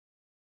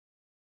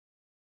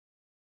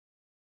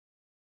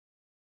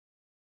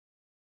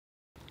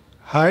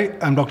Hi,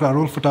 I'm Dr.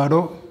 Arul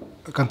Furtado,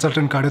 a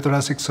consultant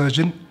cardiothoracic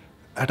surgeon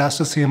at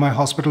Aster CMI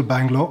Hospital,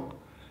 Bangalore.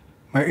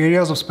 My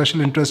areas of special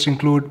interest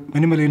include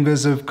minimally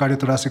invasive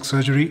cardiothoracic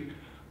surgery,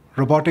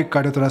 robotic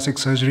cardiothoracic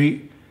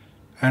surgery,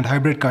 and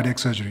hybrid cardiac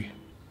surgery.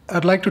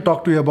 I'd like to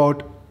talk to you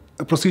about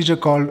a procedure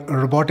called a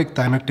robotic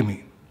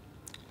thymectomy.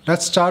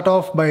 Let's start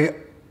off by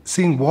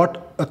seeing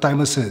what a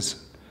thymus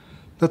is.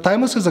 The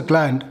thymus is a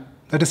gland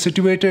that is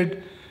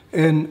situated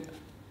in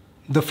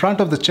the front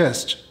of the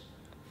chest,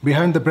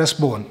 behind the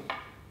breastbone.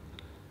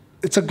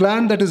 It's a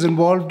gland that is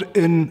involved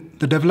in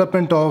the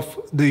development of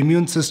the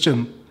immune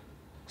system,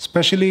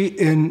 especially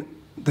in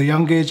the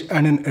young age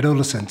and in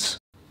adolescence.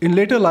 In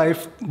later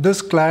life,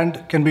 this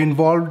gland can be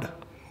involved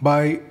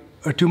by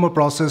a tumor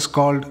process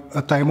called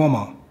a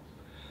thymoma.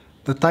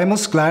 The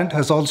thymus gland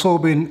has also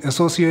been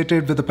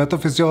associated with the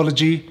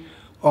pathophysiology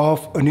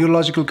of a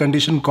neurological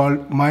condition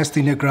called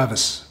myasthenia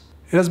gravis.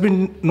 It has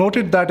been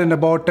noted that in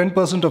about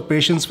 10% of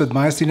patients with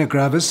myasthenia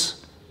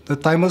gravis, the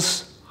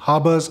thymus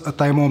harbors a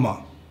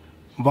thymoma,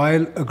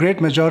 while a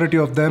great majority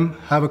of them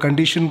have a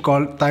condition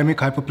called thymic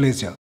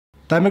hyperplasia.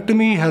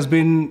 Thymectomy has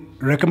been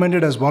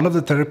recommended as one of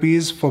the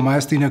therapies for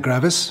myasthenia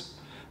gravis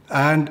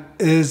and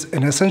is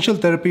an essential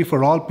therapy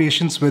for all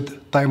patients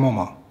with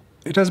thymoma.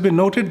 It has been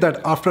noted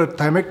that after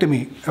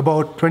thymectomy,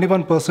 about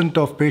 21%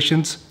 of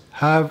patients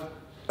have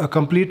a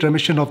complete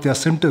remission of their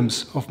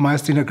symptoms of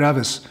myasthenia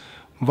gravis,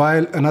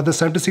 while another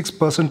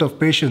 76% of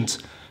patients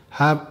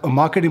have a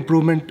marked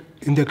improvement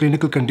in their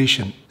clinical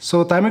condition.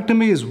 So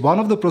thymectomy is one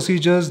of the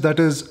procedures that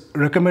is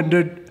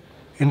recommended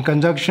in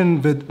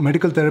conjunction with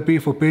medical therapy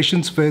for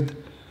patients with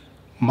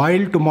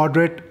mild to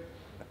moderate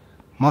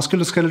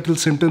musculoskeletal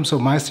symptoms of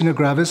myasthenia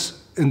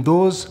gravis in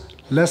those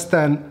less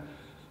than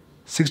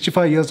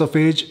 65 years of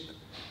age,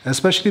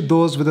 especially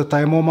those with a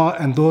thymoma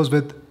and those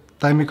with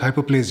thymic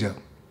hyperplasia.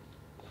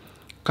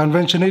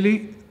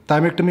 Conventionally,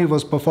 thymectomy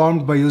was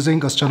performed by using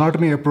a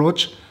sternotomy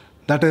approach,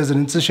 that is an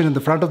incision in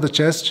the front of the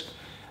chest,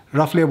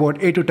 roughly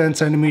about 8 to 10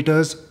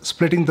 centimeters,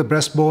 splitting the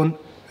breastbone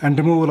and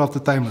removal of the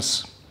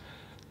thymus.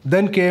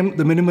 Then came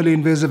the minimally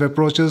invasive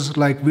approaches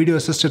like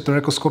video-assisted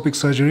thoracoscopic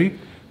surgery,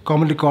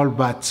 commonly called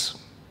VATS.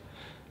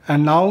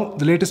 And now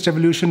the latest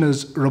evolution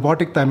is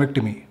robotic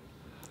thymectomy.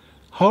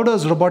 How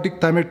does robotic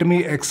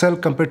thymectomy excel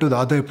compared to the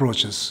other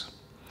approaches?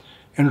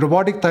 In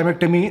robotic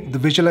thymectomy, the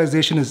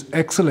visualization is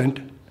excellent.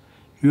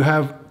 You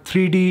have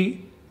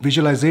 3D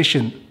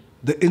visualization.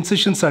 The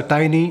incisions are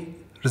tiny,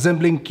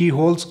 resembling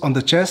keyholes on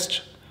the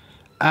chest,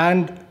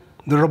 and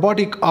the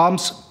robotic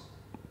arms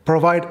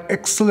provide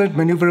excellent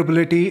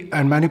maneuverability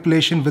and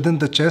manipulation within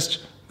the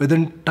chest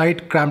within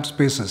tight, cramped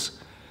spaces.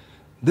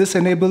 This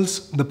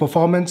enables the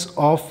performance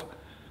of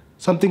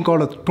something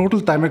called a total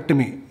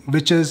thymectomy,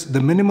 which is the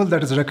minimal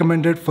that is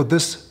recommended for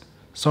this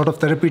sort of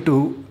therapy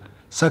to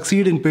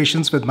succeed in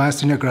patients with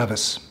myasthenia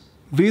gravis.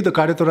 We, the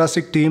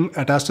cardiothoracic team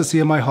at Aster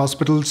CMI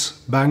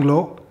Hospitals,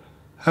 Bangalore,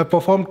 have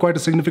performed quite a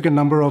significant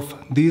number of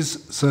these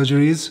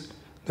surgeries,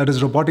 that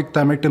is robotic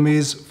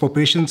thymectomies for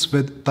patients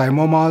with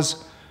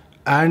thymomas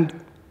and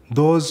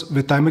those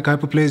with thymic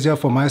hyperplasia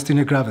for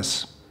myasthenia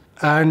gravis.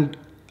 And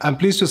I'm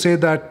pleased to say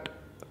that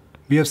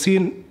we have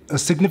seen a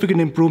significant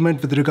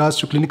improvement with regards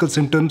to clinical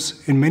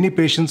symptoms in many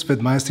patients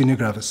with myasthenia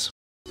gravis.